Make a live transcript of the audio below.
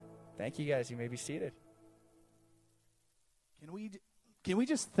Thank you, guys. You may be seated. Can we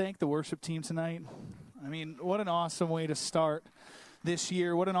just thank the worship team tonight? I mean, what an awesome way to start this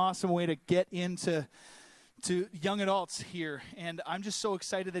year. What an awesome way to get into young adults here. And I'm just so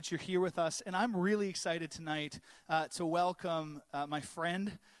excited that you're here with us. And I'm really excited tonight to welcome my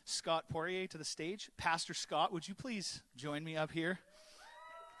friend, Scott Poirier, to the stage. Pastor Scott, would you please join me up here?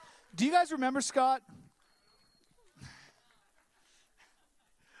 Do you guys remember Scott?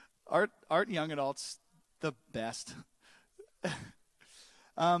 Aren't young adults the best?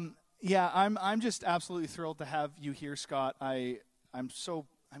 I'm just absolutely thrilled to have you here, Scott. I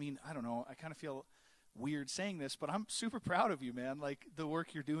don't know, I kind of feel weird saying this, but I'm super proud of you, man. Like the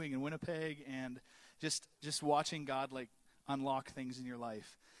work you're doing in Winnipeg and just watching God like unlock things in your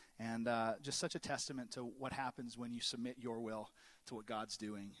life. And just such a testament to what happens when you submit your will to what God's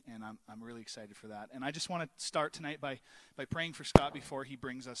doing. And I'm really excited for that. And I just want to start tonight by praying for Scott before he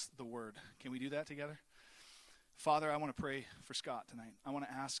brings us the word. Can we do that together? Father, I want to pray for Scott tonight. I want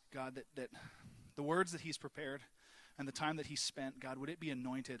to ask, God, that the words that he's prepared and the time that he's spent, God, would it be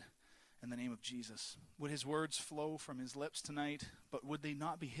anointed in the name of Jesus? Would his words flow from his lips tonight, but would they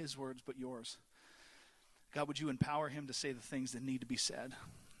not be his words but yours? God, would you empower him to say the things that need to be said?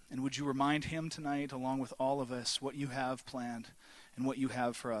 And would you remind him tonight, along with all of us, what you have planned and what you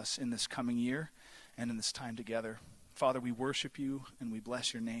have for us in this coming year and in this time together? Father, we worship you and we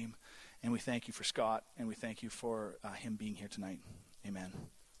bless your name. And we thank you for Scott, and we thank you for him being here tonight. Amen.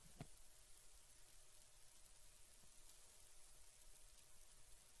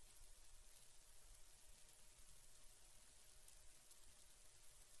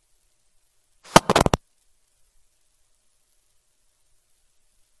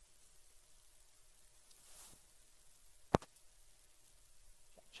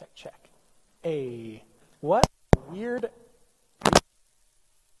 Check. What weird...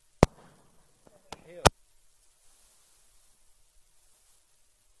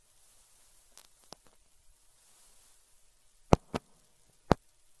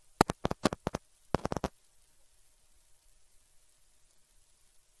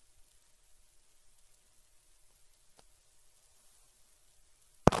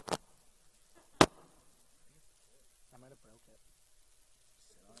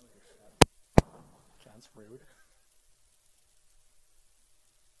 John's rude.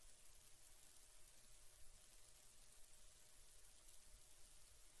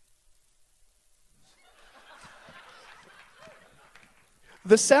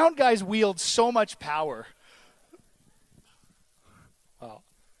 The sound guys wield so much power. Well,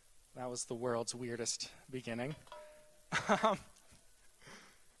 that was the world's weirdest beginning.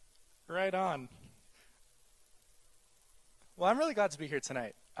 Right on. Well, I'm really glad to be here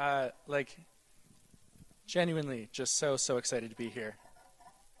tonight. Genuinely, just so excited to be here.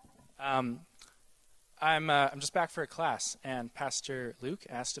 I'm just back for a class, and Pastor Luke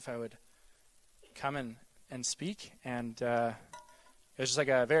asked if I would come and speak, and it was just like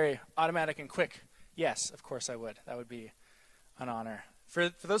a very automatic and quick yes. Of course I would. That would be an honor. For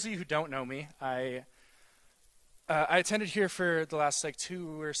those of you who don't know me, I attended here for the last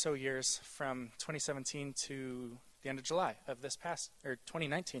 2 or so years, from 2017 to the end of July of this past, or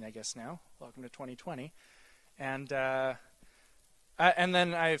 2019, I guess now. Welcome to 2020. And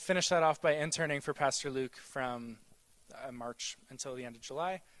then I finished that off by interning for Pastor Luke from March until the end of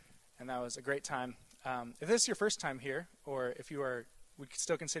July, and that was a great time. If this is your first time here, or if you would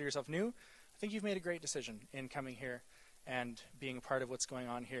still consider yourself new, I think you've made a great decision in coming here and being a part of what's going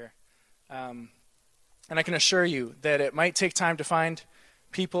on here. And I can assure you that it might take time to find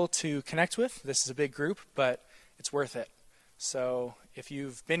people to connect with. This is a big group, but it's worth it. So if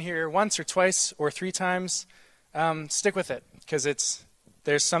you've been here once or twice or 3 times, stick with it, because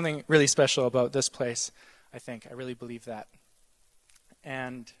there's something really special about this place, I think. I really believe that.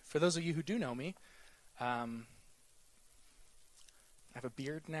 And for those of you who do know me, I have a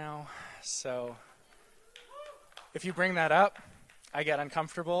beard now, so if you bring that up, I get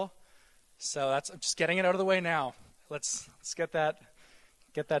uncomfortable. So I'm just getting it out of the way now. Let's get that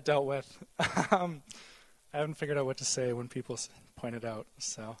dealt with. I haven't figured out what to say when people point it out.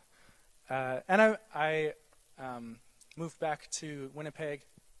 So, and I moved back to Winnipeg,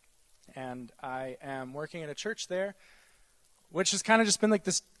 and I am working at a church there, which has kind of just been like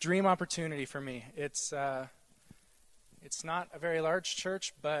this dream opportunity for me. It's not a very large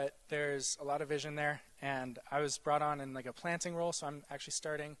church, but there's a lot of vision there, and I was brought on in a planting role, so I'm actually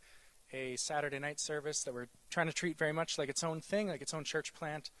starting a Saturday night service that we're trying to treat very much like its own thing, like its own church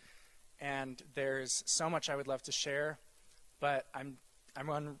plant. And there's so much I would love to share, but I'm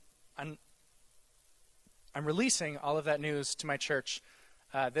releasing all of that news to my church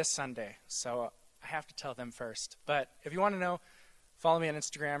this Sunday. So I have to tell them first. But if you want to know, follow me on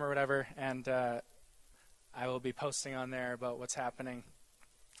Instagram or whatever, and I will be posting on there about what's happening.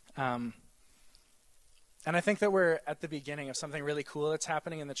 And I think that we're at the beginning of something really cool that's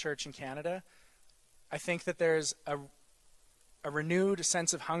happening in the church in Canada. I think that there's a renewed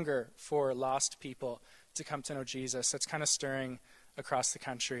sense of hunger for lost people to come to know Jesus that's kind of stirring across the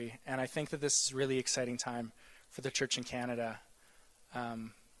country. And I think that this is a really exciting time for the church in Canada. So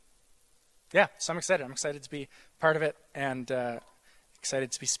I'm excited. I'm excited to be part of it, and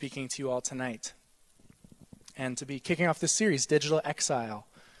excited to be speaking to you all tonight. And to be kicking off this series, Digital Exile.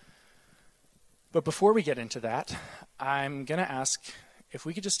 But before we get into that, I'm going to ask if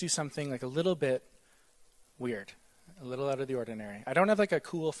we could just do something like a little bit weird, a little out of the ordinary. I don't have like a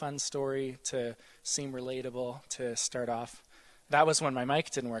cool, fun story to seem relatable to start off. That was when my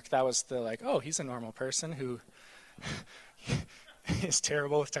mic didn't work. That was the like, oh, he's a normal person who is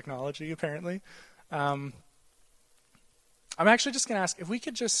terrible with technology, apparently. I'm actually just going to ask if we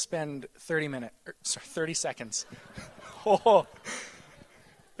could just spend 30 seconds.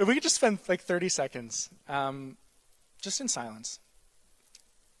 If we could just spend like 30 seconds just in silence.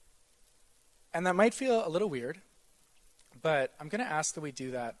 And that might feel a little weird, but I'm going to ask that we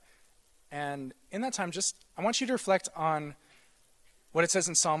do that. And in that time, I want you to reflect on what it says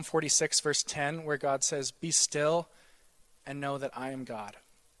in Psalm 46, verse 10, where God says, "Be still and know that I am God."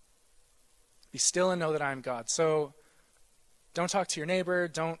 Be still and know that I am God. So don't talk to your neighbor.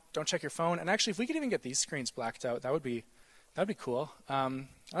 Don't check your phone. And actually, if we could even get these screens blacked out, that'd be cool.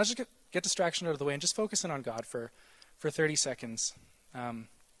 Let's just get distraction out of the way and just focus in on God for 30 seconds. And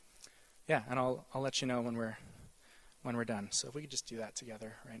I'll let you know when we're done. So if we could just do that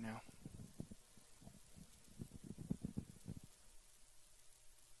together right now.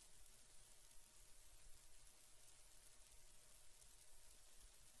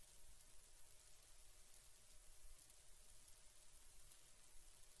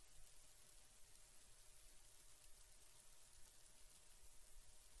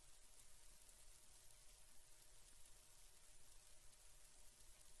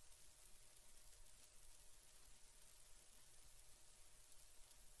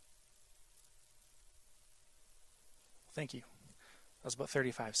 Thank you. That was about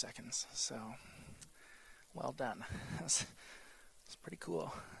 35 seconds, so well done. That's pretty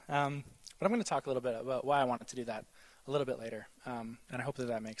cool. But I'm going to talk a little bit about why I wanted to do that a little bit later, and I hope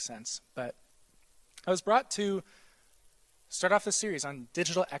that makes sense. But I was brought to start off this series on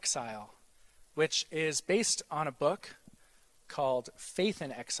digital exile, which is based on a book called Faith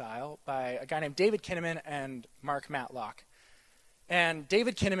in Exile by a guy named David Kinnaman and Mark Matlock. And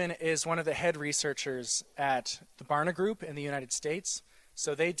David Kinnaman is one of the head researchers at the Barna Group in the United States.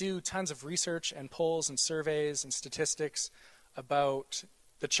 So they do tons of research and polls and surveys and statistics about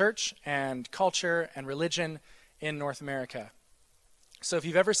the church and culture and religion in North America. So if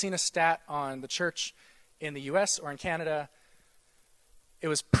you've ever seen a stat on the church in the US or in Canada, it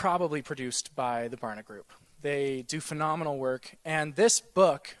was probably produced by the Barna Group. They do phenomenal work. And this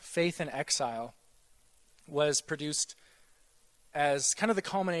book, Faith in Exile, was produced as kind of the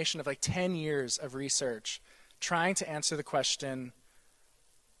culmination of like 10 years of research trying to answer the question,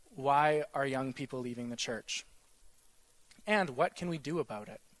 why are young people leaving the church? And what can we do about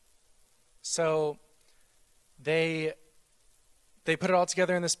it? So they put it all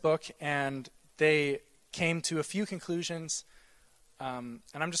together in this book, and they came to a few conclusions. And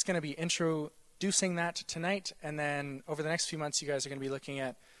I'm just going to be introducing that tonight, and then over the next few months, you guys are going to be looking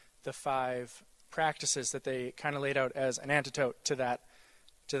at the 5 practices that they kind of laid out as an antidote to that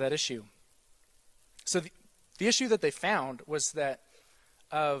issue. So the issue that they found was that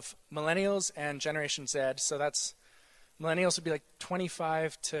of millennials and Generation Z, so that's millennials would be like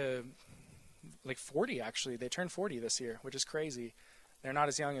 25 to like 40 actually. They turned 40 this year, which is crazy. They're not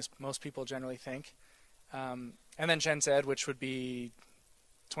as young as most people generally think. And then Gen Z, which would be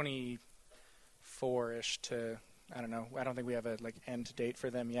 24-ish to, I don't know. I don't think we have a like end date for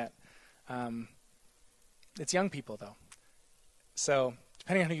them yet. It's young people, though. So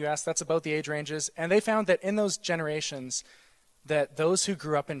depending on who you ask, that's about the age ranges. And they found that in those generations, that those who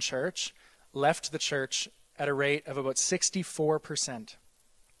grew up in church left the church at a rate of about 64%.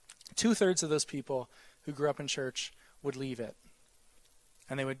 2/3 of those people who grew up in church would leave it.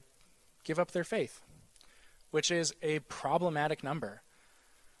 And they would give up their faith, which is a problematic number.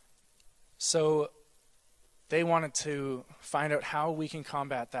 So they wanted to find out how we can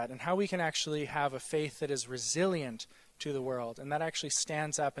combat that and how we can actually have a faith that is resilient to the world and that actually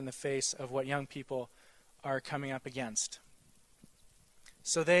stands up in the face of what young people are coming up against.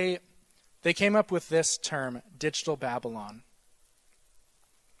 So they came up with this term, digital Babylon.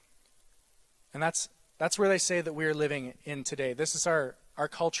 And that's where they say that we're living in today. This is our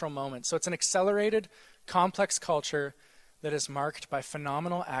cultural moment. So it's an accelerated, complex culture that is marked by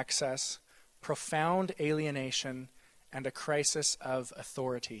phenomenal access, profound alienation, and a crisis of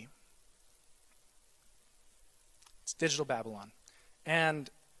authority. It's digital Babylon. And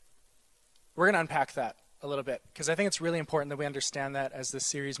we're going to unpack that a little bit, because I think it's really important that we understand that as this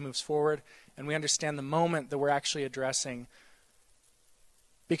series moves forward, and we understand the moment that we're actually addressing.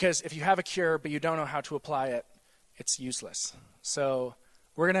 Because if you have a cure but you don't know how to apply it, it's useless. So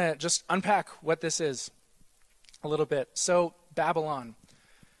we're going to just unpack what this is a little bit. So Babylon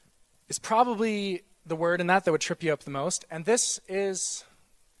is probably the word in that would trip you up the most. And this is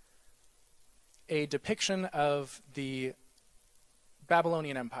a depiction of the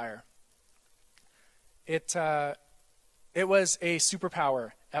Babylonian Empire. It was a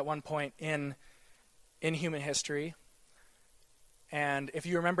superpower at one point in human history. And if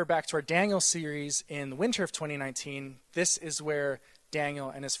you remember back to our Daniel series in the winter of 2019, this is where Daniel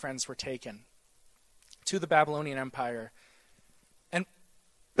and his friends were taken, to the Babylonian Empire.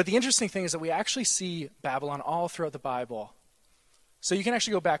 But the interesting thing is that we actually see Babylon all throughout the Bible. So you can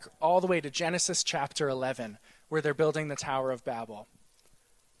actually go back all the way to Genesis chapter 11, where they're building the Tower of Babel.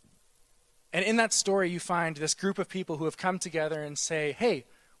 And in that story, you find this group of people who have come together and say, hey,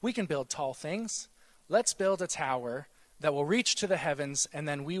 we can build tall things. Let's build a tower that will reach to the heavens, and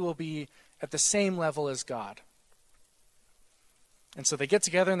then we will be at the same level as God. And so they get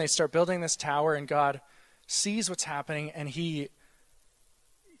together and they start building this tower, and God sees what's happening, and he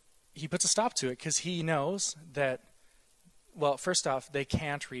puts a stop to it, because he knows that, well, first off, they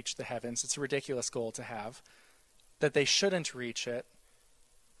can't reach the heavens. It's a ridiculous goal to have, that they shouldn't reach it,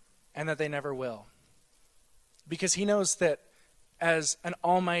 and that they never will. Because he knows that as an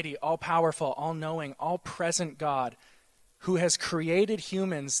almighty, all-powerful, all-knowing, all-present God who has created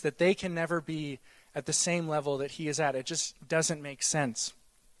humans, that they can never be at the same level that he is at. It just doesn't make sense.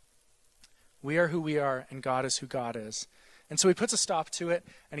 We are who we are, and God is who God is. And so he puts a stop to it,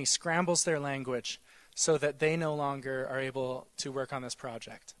 and he scrambles their language so that they no longer are able to work on this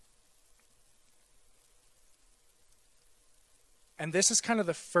project. And this is kind of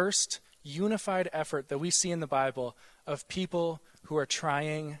the first unified effort that we see in the Bible of people who are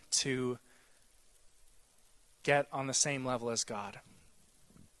trying to get on the same level as God.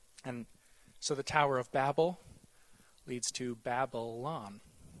 And so the Tower of Babel leads to Babylon.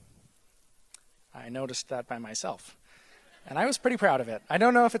 I noticed that by myself. And I was pretty proud of it. I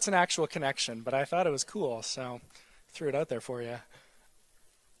don't know if it's an actual connection, but I thought it was cool, so threw it out there for you.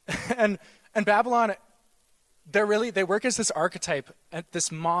 and Babylon, they work as this archetype,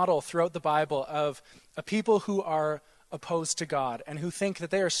 this model throughout the Bible of a people who are opposed to God and who think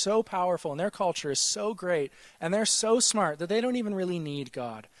that they are so powerful and their culture is so great and they're so smart that they don't even really need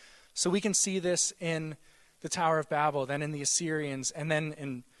God. So we can see this in the Tower of Babel, then in the Assyrians, and then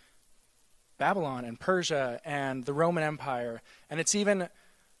in Babylon and Persia and the Roman Empire. And it's even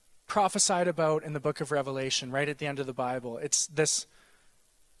prophesied about in the book of Revelation, right at the end of the Bible. It's this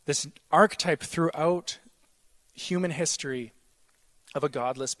archetype throughout human history of a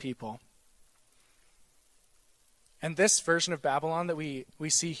godless people. And this version of Babylon that we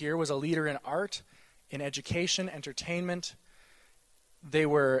see here was a leader in art, in education, entertainment. They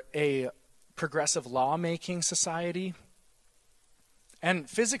were a progressive lawmaking society. And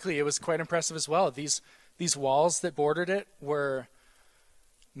physically, it was quite impressive as well. These walls that bordered it were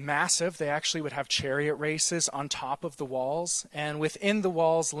massive. They actually would have chariot races on top of the walls. And within the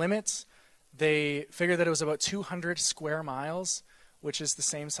walls' limits, they figured that it was about 200 square miles, which is the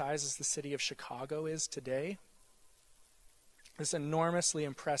same size as the city of Chicago is today. This enormously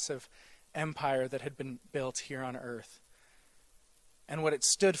impressive empire that had been built here on earth. And what it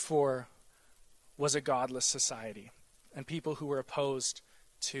stood for was a godless society and people who were opposed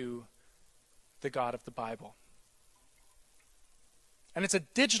to the God of the Bible. And it's a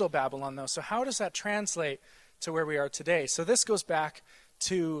digital Babylon, though, so how does that translate to where we are today? So this goes back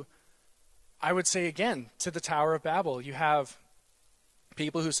to, I would say again, to the Tower of Babel. You have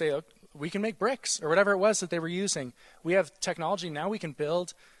people who say, oh, we can make bricks, or whatever it was that they were using. We have technology now, we can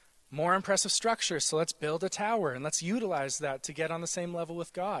build more impressive structures, so let's build a tower, and let's utilize that to get on the same level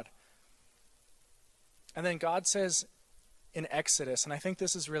with God. And then God says in Exodus, and I think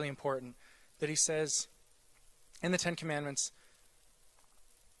this is really important, that he says in the Ten Commandments,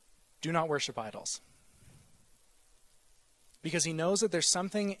 do not worship idols. Because he knows that there's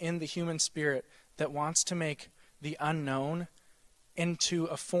something in the human spirit that wants to make the unknown into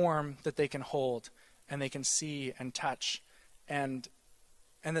a form that they can hold and they can see and touch and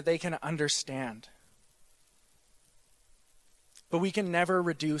that they can understand. But we can never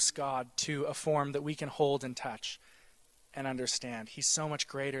reduce God to a form that we can hold and touch and understand. He's so much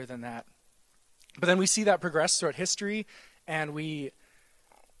greater than that. But then we see that progress throughout history, and we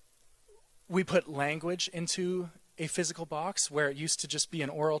put language into a physical box where it used to just be an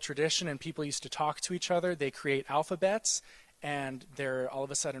oral tradition and people used to talk to each other. They create alphabets, and they're all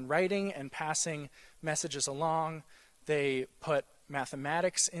of a sudden writing and passing messages along. They put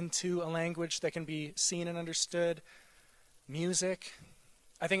mathematics into a language that can be seen and understood. Music.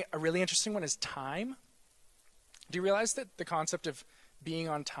 I think a really interesting one is time. Do you realize that the concept of being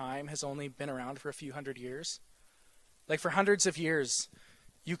on time has only been around for a few hundred years? Like for hundreds of years,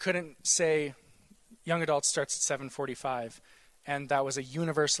 you couldn't say young adult starts at 7:45, and that was a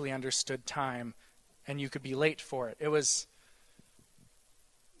universally understood time, and you could be late for it. It was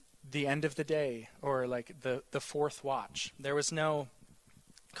the end of the day, or like the fourth watch. There was no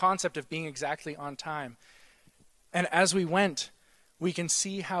concept of being exactly on time. And as we went, we can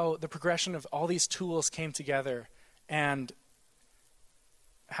see how the progression of all these tools came together and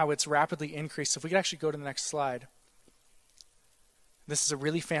how it's rapidly increased. So if we could actually go to the next slide. This is a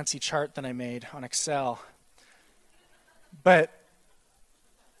really fancy chart that I made on Excel. But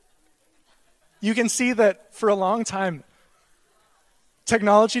you can see that for a long time,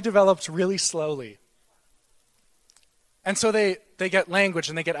 technology developed really slowly. And so they get language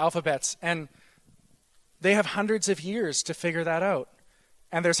and they get alphabets, and they have hundreds of years to figure that out.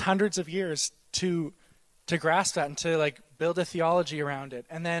 And there's hundreds of years to grasp that and to like build a theology around it.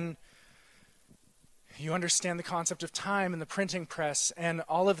 And then you understand the concept of time and the printing press and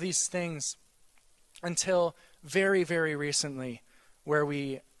all of these things until very, very recently, where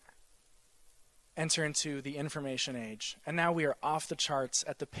we enter into the information age. And now we are off the charts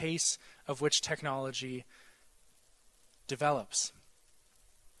at the pace of which technology develops.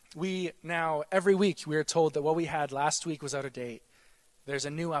 We now, every week, we are told that what we had last week was out of date. There's a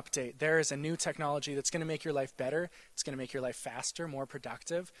new update. There is a new technology that's going to make your life better. It's going to make your life faster, more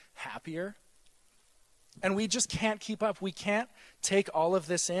productive, happier. And we just can't keep up. We can't take all of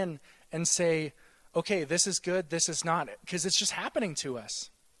this in and say, okay, this is good, this is not, because it's just happening to us.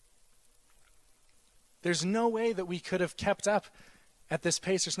 There's no way that we could have kept up at this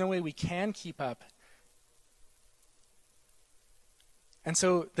pace. There's no way we can keep up. And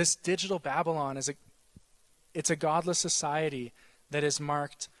so this digital Babylon it's a godless society that is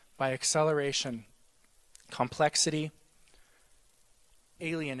marked by acceleration, complexity,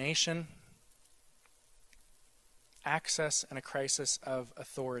 alienation, access, and a crisis of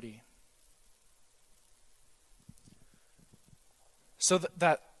authority. So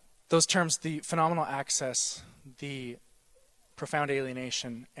that those terms, the phenomenal access, the profound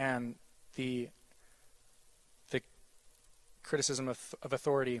alienation, and the criticism of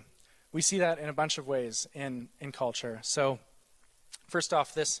authority, we see that in a bunch of ways in culture. So first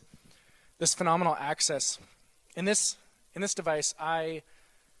off, this phenomenal access. In this device, I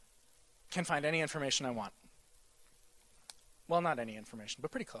can find any information I want. Well, not any information,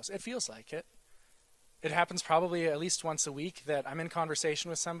 but pretty close. It feels like it. It happens probably at least once a week that I'm in conversation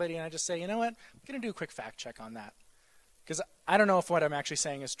with somebody and I just say, you know what, I'm going to do a quick fact check on that. Because I don't know if what I'm actually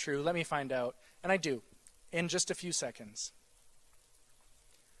saying is true. Let me find out. And I do, in just a few seconds.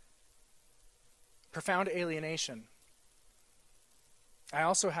 Profound alienation. I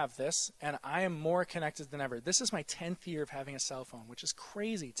also have this, and I am more connected than ever. This is my 10th year of having a cell phone, which is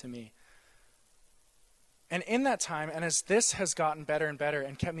crazy to me. And in that time, and as this has gotten better and better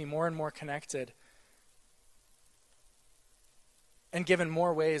and kept me more and more connected, and given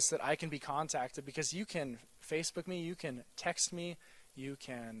more ways that I can be contacted, because you can Facebook me, you can text me, you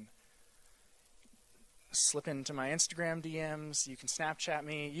can slip into my Instagram DMs, you can Snapchat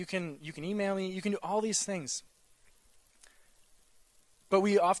me, you can email me, you can do all these things. But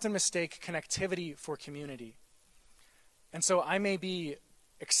we often mistake connectivity for community. And so I may be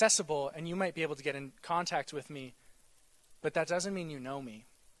accessible and you might be able to get in contact with me, but that doesn't mean you know me.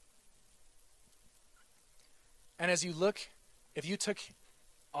 And as you look, if you took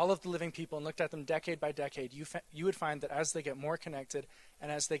all of the living people and looked at them decade by decade, you would find that as they get more connected and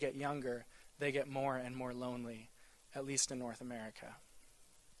as they get younger, they get more and more lonely, at least in North America.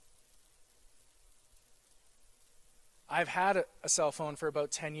 I've had a cell phone for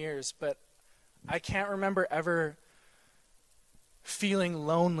about 10 years, but I can't remember ever feeling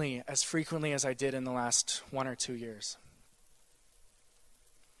lonely as frequently as I did in the last 1 or 2 years.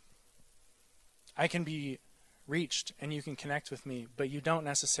 I can be reached and you can connect with me, but you don't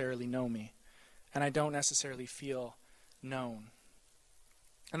necessarily know me, and I don't necessarily feel known.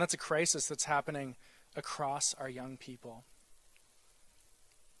 And that's a crisis that's happening across our young people.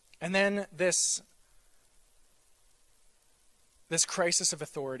 And then this this crisis of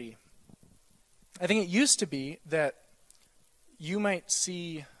authority. I think it used to be that you might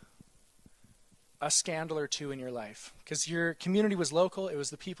see a scandal or two in your life because your community was local, it was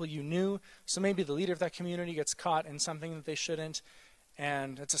the people you knew, so maybe the leader of that community gets caught in something that they shouldn't,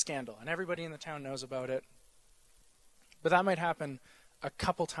 and it's a scandal, and everybody in the town knows about it. But that might happen a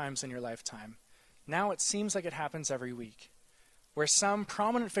couple times in your lifetime. Now it seems like it happens every week, where some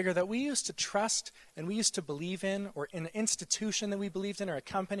prominent figure that we used to trust and we used to believe in, or in an institution that we believed in, or a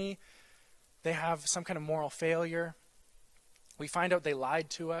company, they have some kind of moral failure. We find out they lied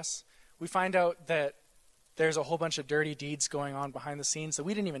to us. We find out that there's a whole bunch of dirty deeds going on behind the scenes that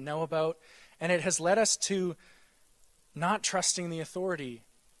we didn't even know about. And it has led us to not trusting the authority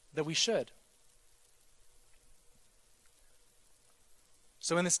that we should.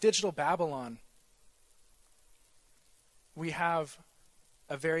 So in this digital Babylon, we have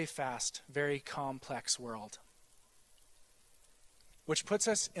a very fast, very complex world, which puts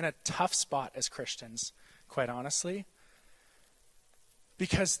us in a tough spot as Christians, quite honestly,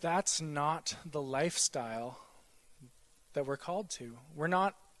 because that's not the lifestyle that we're called to. We're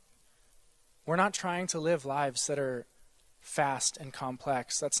not trying to live lives that are fast and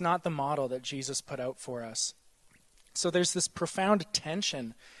complex. That's not the model that Jesus put out for us. So there's this profound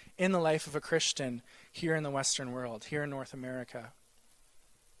tension in the life of a Christian here in the Western world, here in North America,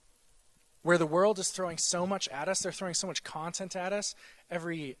 where the world is throwing so much at us. They're throwing so much content at us.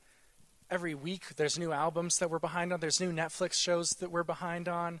 Every week there's new albums that we're behind on. There's new Netflix shows that we're behind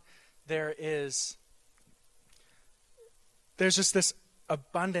on. There's just this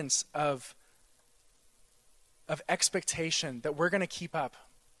abundance of expectation that we're going to keep up.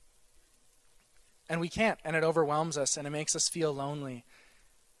 And we can't, and it overwhelms us, and it makes us feel lonely,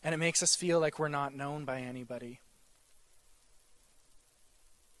 and it makes us feel like we're not known by anybody.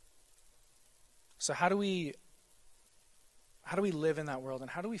 So how do we live in that world, and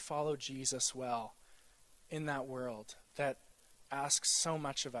how do we follow Jesus well in that world that asks so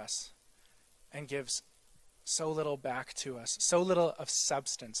much of us and gives so little back to us, so little of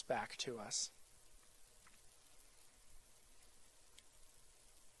substance back to us?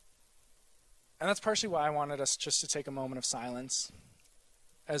 And that's partially why I wanted us just to take a moment of silence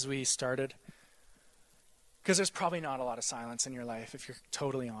as we started. Because there's probably not a lot of silence in your life, if you're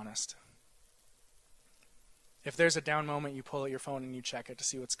totally honest. If there's a down moment, you pull out your phone and you check it to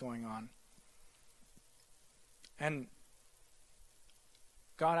see what's going on. And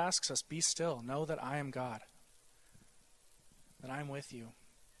God asks us, be still, know that I am God, that I'm with you.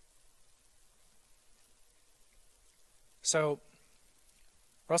 So,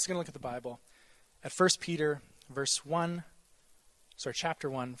 we're also going to look at the Bible. At 1 Peter chapter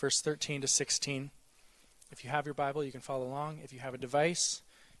 1, verse 13 to 16. If you have your Bible, you can follow along. If you have a device,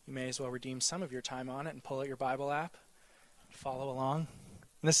 you may as well redeem some of your time on it and pull out your Bible app, follow along.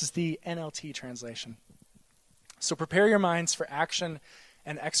 And this is the NLT translation. So prepare your minds for action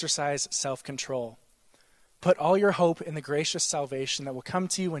and exercise self-control. Put all your hope in the gracious salvation that will come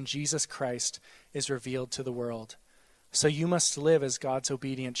to you when Jesus Christ is revealed to the world. So you must live as God's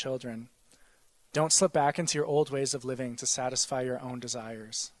obedient children. Don't slip back into your old ways of living to satisfy your own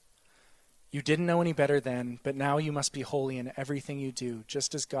desires. You didn't know any better then, but now you must be holy in everything you do,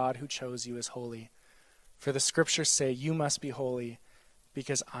 just as God who chose you is holy. For the scriptures say, you must be holy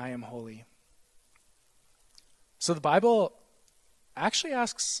because I am holy. So the Bible actually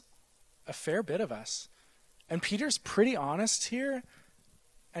asks a fair bit of us. And Peter's pretty honest here.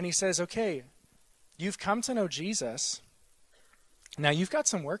 And he says, okay, you've come to know Jesus. Now you've got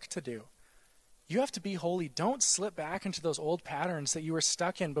some work to do. You have to be holy. Don't slip back into those old patterns that you were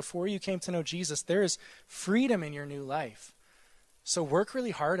stuck in before you came to know Jesus. There is freedom in your new life. So work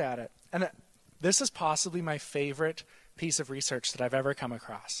really hard at it. And this is possibly my favorite piece of research that I've ever come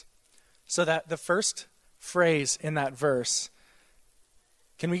across. So that the first phrase in that verse,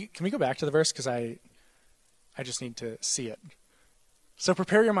 can we go back to the verse? Because I just need to see it. So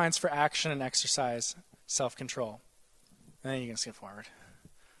prepare your minds for action and exercise self-control. And then you can skip forward.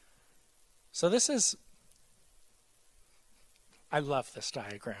 So I love this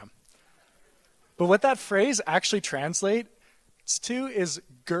diagram. But what that phrase actually translates to is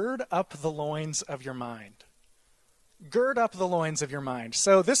gird up the loins of your mind. Gird up the loins of your mind.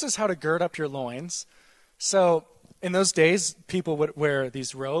 So this is how to gird up your loins. So in those days, people would wear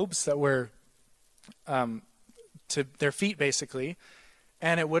these robes that were to their feet, basically,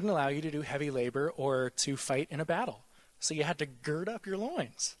 and it wouldn't allow you to do heavy labor or to fight in a battle. So you had to gird up your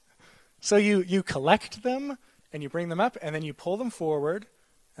loins. So you collect them, and you bring them up, and then you pull them forward,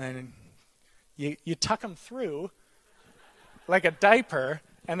 and you tuck them through like a diaper,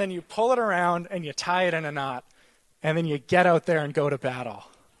 and then you pull it around, and you tie it in a knot. and then you get out there and go to battle.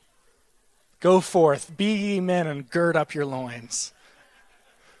 Go forth, be ye men, and gird up your loins.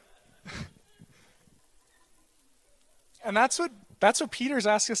 And that's what Peter's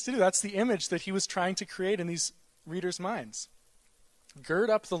asking us to do. That's the image that he was trying to create in these readers' minds. Gird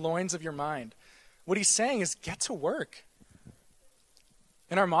up the loins of your mind. What he's saying is get to work.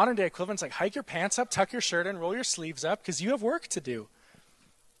 In our modern day equivalents, like hike your pants up, tuck your shirt in, roll your sleeves up, because you have work to do.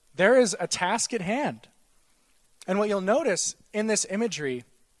 There is a task at hand. And what you'll notice in this imagery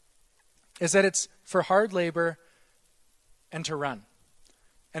is that it's for hard labor and to run.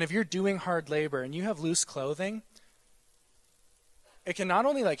 And if you're doing hard labor and you have loose clothing, it can not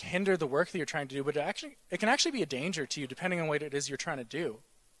only like hinder the work that you're trying to do, but it can actually be a danger to you depending on what it is you're trying to do.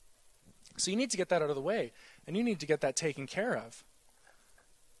 So you need to get that out of the way, and you need to get that taken care of.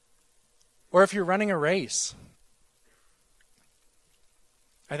 Or if you're running a race,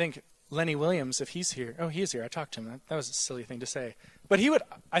 I think Lenny Williams, if he's here, he's here, I talked to him, that was a silly thing to say. But he would,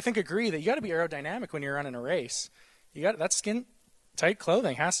 I think, agree that you got to be aerodynamic when you're running a race. You got that skin-tight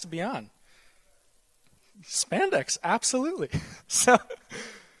clothing has to be on. Spandex, absolutely. So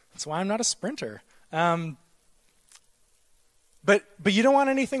that's why I'm not a sprinter. But you don't want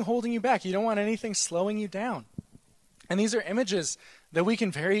anything holding you back. You don't want anything slowing you down. And these are images that we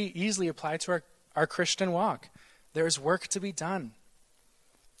can very easily apply to our Christian walk. There is work to be done.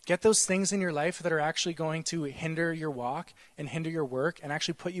 Get those things in your life that are actually going to hinder your walk and hinder your work and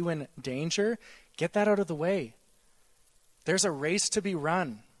actually put you in danger. Get that out of the way. There's a race to be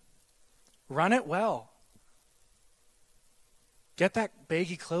run. Run it well. Get that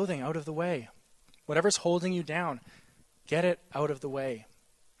baggy clothing out of the way. Whatever's holding you down, get it out of the way.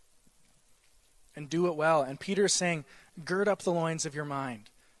 And do it well. And Peter's saying, gird up the loins of your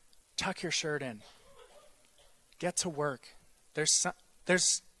mind. Tuck your shirt in. Get to work.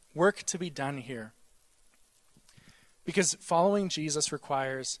 There's work to be done here. Because following Jesus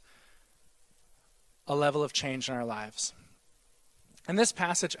requires a level of change in our lives. And this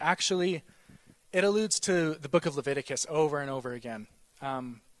passage actually, it alludes to the book of Leviticus over and over again.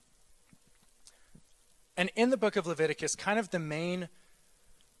 And in the book of Leviticus, kind of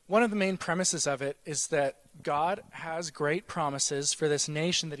one of the main premises of it is that God has great promises for this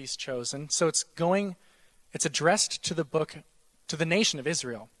nation that he's chosen. So it's addressed to the nation of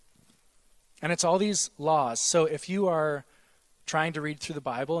Israel. And it's all these laws. So if you are trying to read through the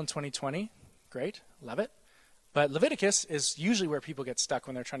Bible in 2020, great, love it. But Leviticus is usually where people get stuck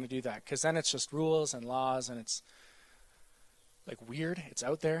when they're trying to do that, because then it's just rules and laws, and it's like weird. It's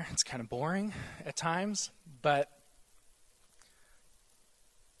out there. It's kind of boring at times. But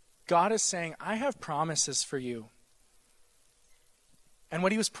God is saying, I have promises for you. And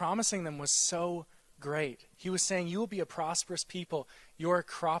what he was promising them was so great. He was saying, you will be a prosperous people. Your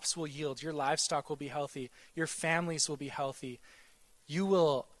crops will yield. Your livestock will be healthy. Your families will be healthy. You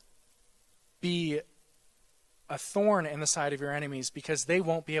will be a thorn in the side of your enemies because they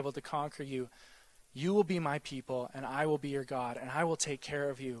won't be able to conquer you. You will be my people, and I will be your God, and I will take care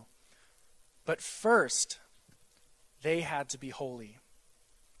of you. But first, they had to be holy.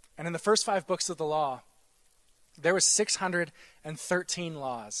 And in the first 5 books of the law, there were 613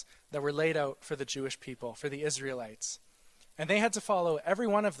 laws that were laid out for the Jewish people, for the Israelites. And they had to follow every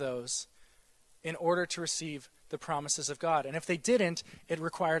one of those in order to receive the promises of God. And if they didn't, it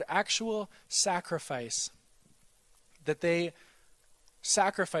required actual sacrifice, that they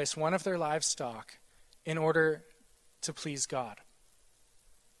sacrifice one of their livestock in order to please God.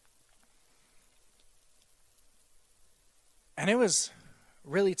 And it was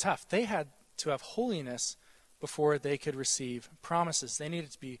really tough. They had to have holiness before they could receive promises. They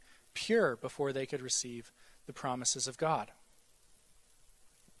needed to be pure before they could receive the promises of God.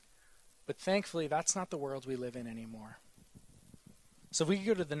 But thankfully, that's not the world we live in anymore. So if we could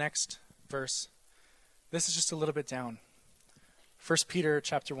go to the next verse. This is just a little bit down. 1 Peter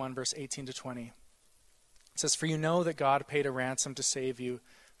chapter 1, verse 18 to 20. It says, "For you know that God paid a ransom to save you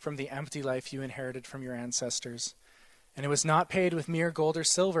from the empty life you inherited from your ancestors. And it was not paid with mere gold or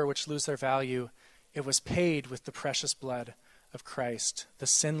silver, which lose their value. It was paid with the precious blood of Christ, the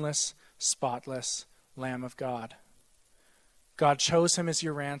sinless, spotless Lamb of God. God chose him as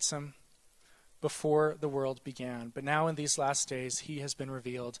your ransom before the world began. But now in these last days, he has been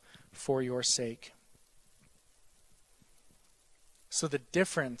revealed for your sake." So the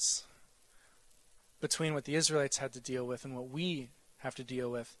difference between what the Israelites had to deal with and what we have to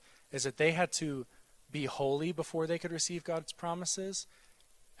deal with is that they had to be holy before they could receive God's promises,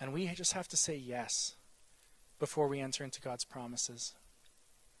 and we just have to say yes before we enter into God's promises.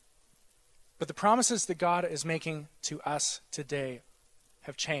 But the promises that God is making to us today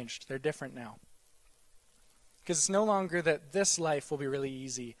have changed. They're different now. Because it's no longer that this life will be really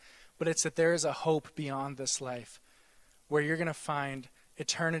easy, but it's that there is a hope beyond this life where you're going to find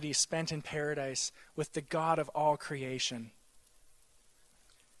eternity spent in paradise with the God of all creation.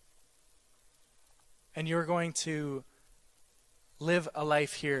 And you're going to live a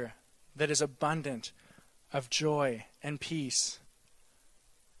life here that is abundant of joy and peace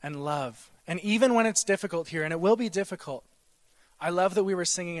and love. And even when it's difficult here, and it will be difficult, I love that we were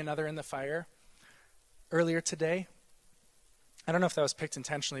singing Another in the Fire earlier today. I don't know if that was picked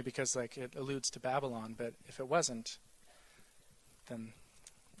intentionally because it alludes to Babylon, but if it wasn't, then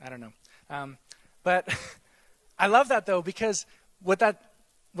I don't know. But I love that though, because what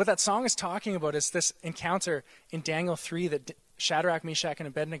that song is talking about is this encounter in Daniel 3 that Shadrach, Meshach, and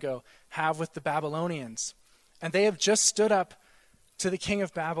Abednego have with the Babylonians. And they have just stood up to the king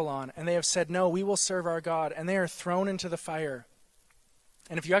of Babylon, and they have said, no, we will serve our God, and they are thrown into the fire.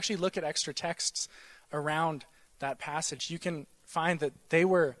 And if you actually look at extra texts around that passage, you can find that they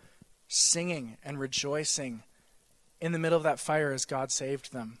were singing and rejoicing in the middle of that fire as God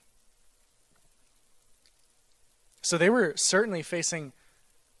saved them. So they were certainly facing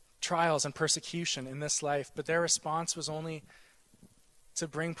trials and persecution in this life, but their response was only to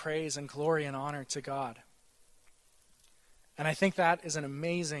bring praise and glory and honor to God. And I think that is an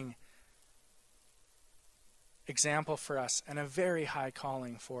amazing example for us and a very high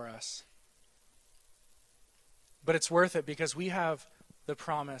calling for us. But it's worth it because we have the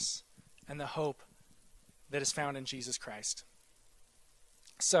promise and the hope that is found in Jesus Christ.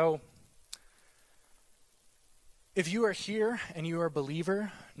 So, if you are here and you are a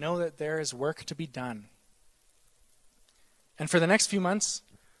believer, know that there is work to be done. And for the next few months,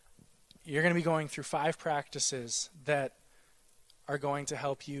 you're going to be going through 5 practices that are going to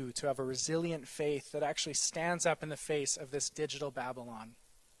help you to have a resilient faith that actually stands up in the face of this digital Babylon.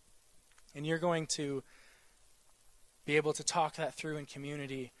 And you're going to be able to talk that through in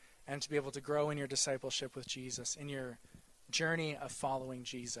community and to be able to grow in your discipleship with Jesus, in your journey of following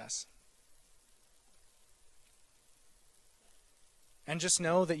Jesus. And just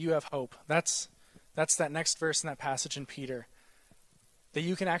know that you have hope. That's that next verse in that passage in Peter. That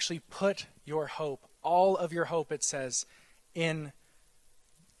you can actually put your hope, all of your hope, it says, in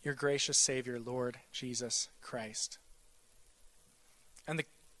your gracious Savior, Lord Jesus Christ. And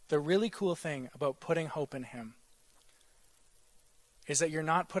the really cool thing about putting hope in Him is that you're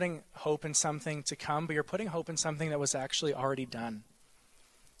not putting hope in something to come, but you're putting hope in something that was actually already done.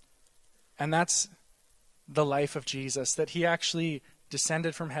 And that's the life of Jesus, that He actually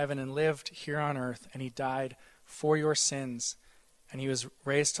descended from heaven and lived here on earth, and He died for your sins, and He was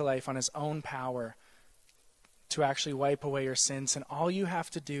raised to life on His own power to actually wipe away your sins. And all you have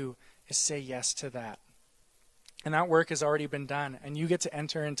to do is say yes to that. And that work has already been done, and you get to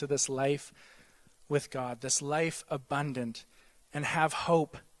enter into this life with God, this life abundant, and have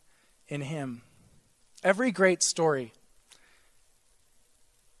hope in Him. Every great story,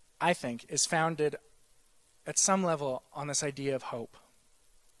 I think, is founded at some level on this idea of hope.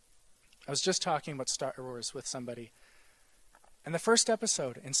 I was just talking about Star Wars with somebody, and the first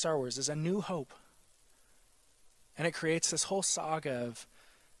episode in Star Wars is A New Hope. And it creates this whole saga of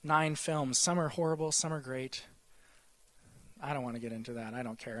 9 films. Some are horrible, some are great. I don't want to get into that. I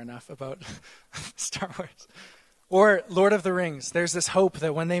don't care enough about Star Wars. Or Lord of the Rings. There's this hope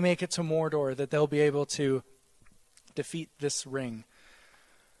that when they make it to Mordor, that they'll be able to defeat this ring.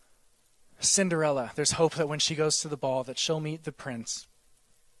 Cinderella. There's hope that when she goes to the ball, that she'll meet the prince.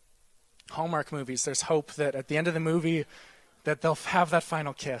 Hallmark movies. There's hope that at the end of the movie, that they'll have that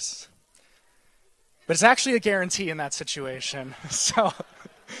final kiss. But it's actually a guarantee in that situation. So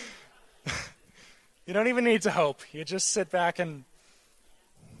you don't even need to hope. You just sit back and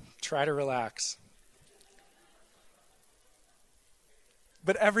try to relax.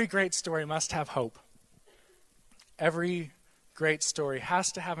 But every great story must have hope. Every great story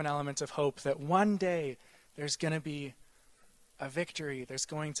has to have an element of hope that one day there's going to be a victory. There's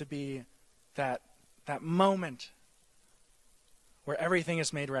going to be that moment where everything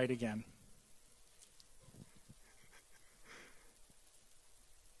is made right again.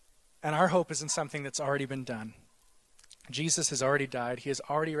 And our hope is in something that's already been done. Jesus has already died. He has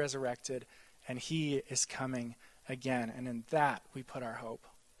already resurrected. And He is coming again. And in that, we put our hope.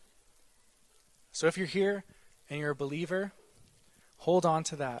 So if you're here and you're a believer, hold on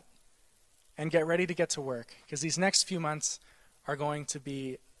to that. And get ready to get to work. Because these next few months are going to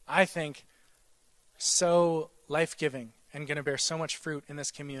be, I think, so life-giving and going to bear so much fruit in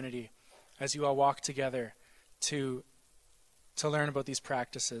this community as you all walk together to learn about these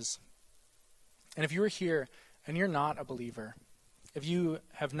practices. And if you are here and you're not a believer, if you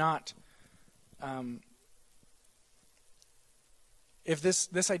have not if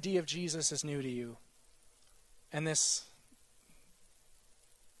this idea of Jesus is new to you, and this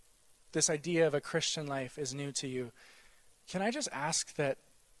idea of a Christian life is new to you, can I just ask that,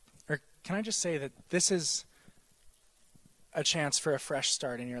 or can I just say that this is a chance for a fresh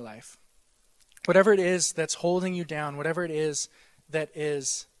start in your life? Whatever it is that's holding you down, whatever it is that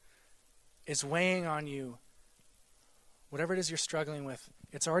is weighing on you, whatever it is you're struggling with,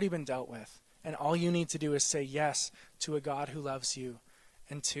 it's already been dealt with. And all you need to do is say yes to a God who loves you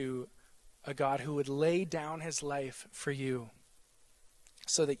and to a God who would lay down his life for you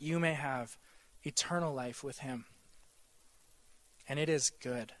so that you may have eternal life with him. And it is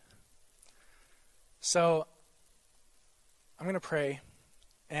good. So I'm going to pray.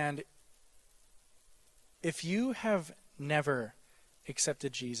 And if you have never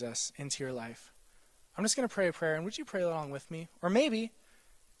accepted Jesus into your life, I'm just going to pray a prayer. And would you pray along with me? Or maybe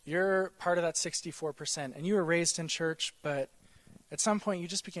you're part of that 64% and you were raised in church, but at some point you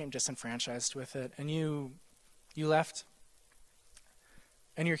just became disenfranchised with it and you left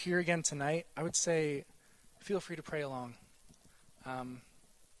and you're here again tonight. I would say feel free to pray along. I'm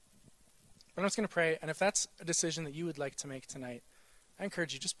just going to pray, and if that's a decision that you would like to make tonight, I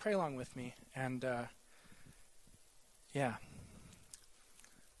encourage you, just pray along with me. And yeah.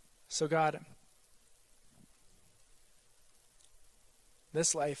 So God,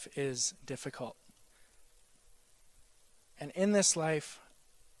 this life is difficult. And in this life,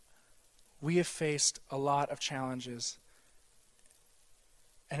 we have faced a lot of challenges.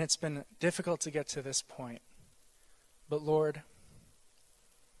 And it's been difficult to get to this point. But Lord,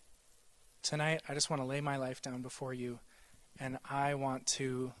 tonight I just want to lay my life down before you. And I want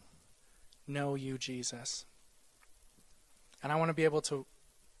to know you, Jesus. And I want to be able to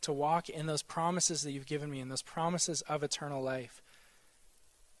walk in those promises that you've given me, in those promises of eternal life.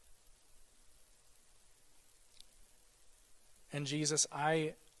 And Jesus,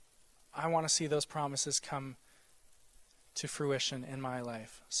 I want to see those promises come to fruition in my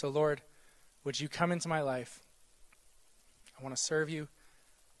life. So Lord, would you come into my life? I want to serve you,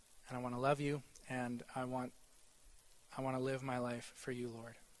 and I want to love you, and I want to live my life for you,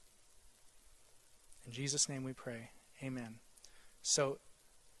 Lord. In Jesus' name we pray. Amen. So,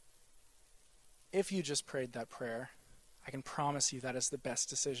 if you just prayed that prayer, I can promise you that is the best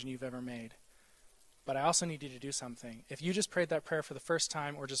decision you've ever made. But I also need you to do something. If you just prayed that prayer for the first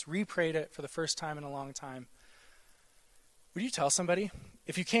time, or just re-prayed it for the first time in a long time, would you tell somebody?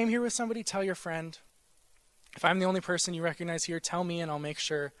 If you came here with somebody, tell your friend. If I'm the only person you recognize here, tell me, and I'll make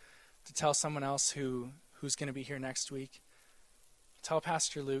sure to tell someone else who's going to be here next week. Tell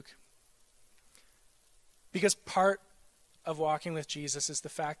Pastor Luke. Because part of walking with Jesus is the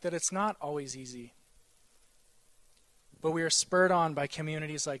fact that it's not always easy. But we are spurred on by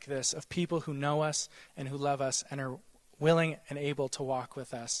communities like this of people who know us and who love us and are willing and able to walk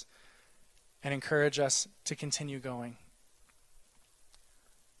with us and encourage us to continue going.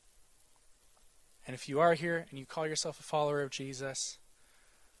 And if you are here and you call yourself a follower of Jesus,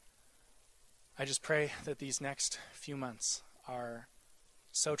 I just pray that these next few months are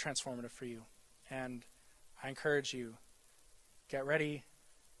so transformative for you. And I encourage you, get ready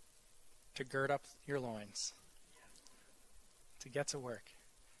to gird up your loins, to get to work.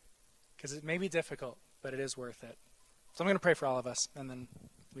 Because it may be difficult, but it is worth it. So I'm going to pray for all of us, and then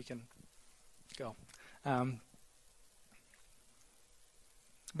we can go.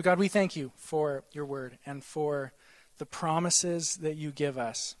 But God, we thank you for your word and for the promises that you give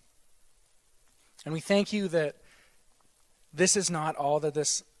us. And we thank you that this is not all that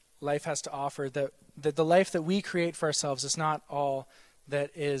this life has to offer, that the life that we create for ourselves is not all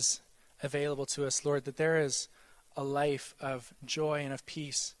that is available to us, Lord, that there is a life of joy and of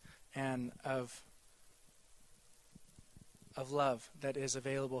peace and of love that is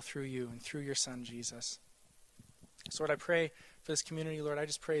available through you and through your Son, Jesus. So, Lord, I pray for this community, Lord. I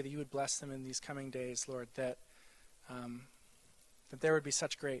just pray that you would bless them in these coming days, Lord, that there would be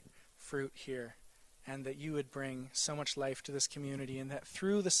such great fruit here, and that you would bring so much life to this community, and that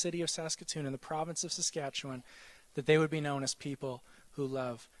through the city of Saskatoon and the province of Saskatchewan, that they would be known as people who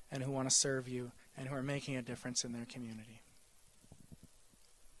love and who want to serve you and who are making a difference in their community.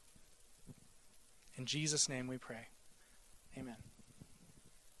 In Jesus' name we pray. Amen.